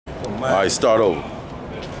All right, start over.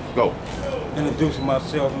 Go. Introducing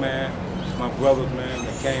myself, man. My brothers, man,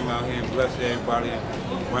 that came out here and blessed everybody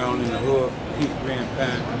around in the hood, Peace, Green,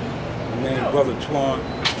 Pine. My man, brother Twan,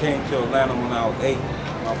 came to Atlanta when I was 8.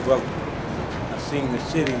 My brother. I seen the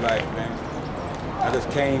city life, man. I just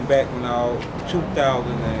came back when I was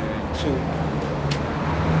 2002.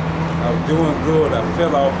 I was doing good. I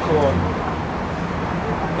fell off court.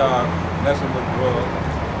 Started messing with drugs,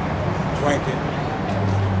 drinking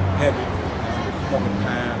heavy, smoking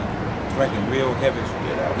pine, drinking real heavy,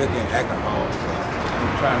 licking alcohol.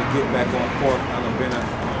 I'm trying to get back on court. I've been in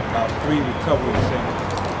about 3 recovery centers.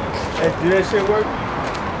 Hey, do that shit work?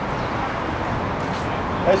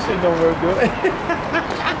 That shit don't work good.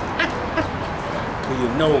 So you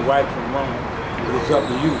know right from wrong. It's up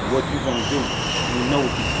to you what you gonna do. You know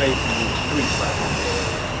what you're facing in the streets right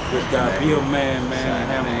now. Just gotta be a man, and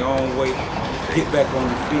handle your own way, get back on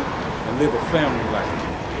your feet, and live a family life.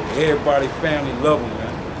 Everybody family love them,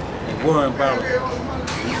 man. And worrying about it.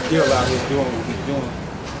 We still out here doing what we doing.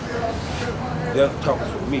 Just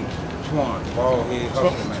talking for me. Twan, bald head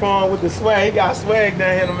hustler, man. Twan with the swag, he got swag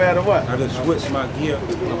down here no matter what. I just switched my gear.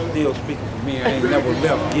 I'm still speaking for me. I ain't never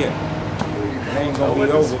left yet. It ain't gonna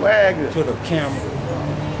be over till the camera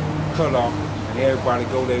cut off and everybody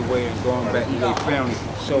go their way and going back to their family.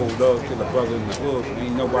 Show love to the brother in the hood.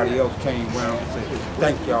 Ain't nobody else came around and said,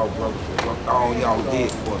 thank y'all, brother, for what all y'all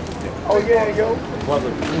did for us today. Oh yeah, yo. The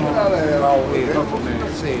brother always hustle,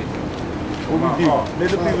 man, said, what we did. Let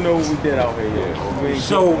the people know what we did out here, yeah. We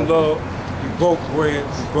showed love, we broke bread,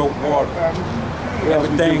 we broke water.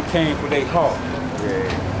 Everything came for their heart. Yeah.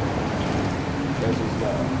 That's what's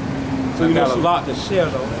up. So we got a lot to share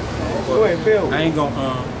though. Go ahead, Bill. I ain't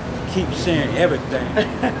gonna keep saying everything.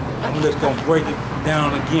 I'm just gonna break it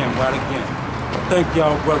down again, right again. Thank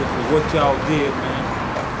y'all, brothers, for what y'all did, man.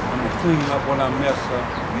 I'm gonna clean up when I mess up.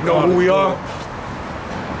 You know who we are?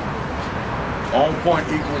 On Point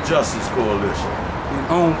Equal Justice Coalition.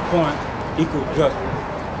 On Point Equal Justice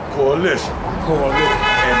Coalition.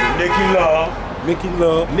 And the Nikki Love.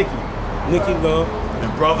 Nikki Love.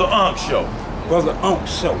 And Brother Unk Show. Brother Unk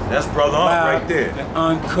Show. That's Brother Unk right there. And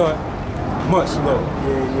uncut, much love.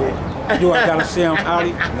 Yeah. Do I gotta say I'm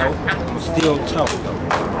outie? No, I'm still tough though.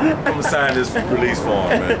 I'm gonna sign this release form,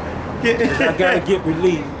 man. I gotta get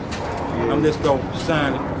released. I'm just gonna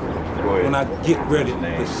sign it. When I get ready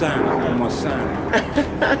to sign it, I'm gonna sign it.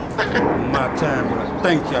 My time, and I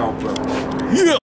thank y'all, brother. Yeah.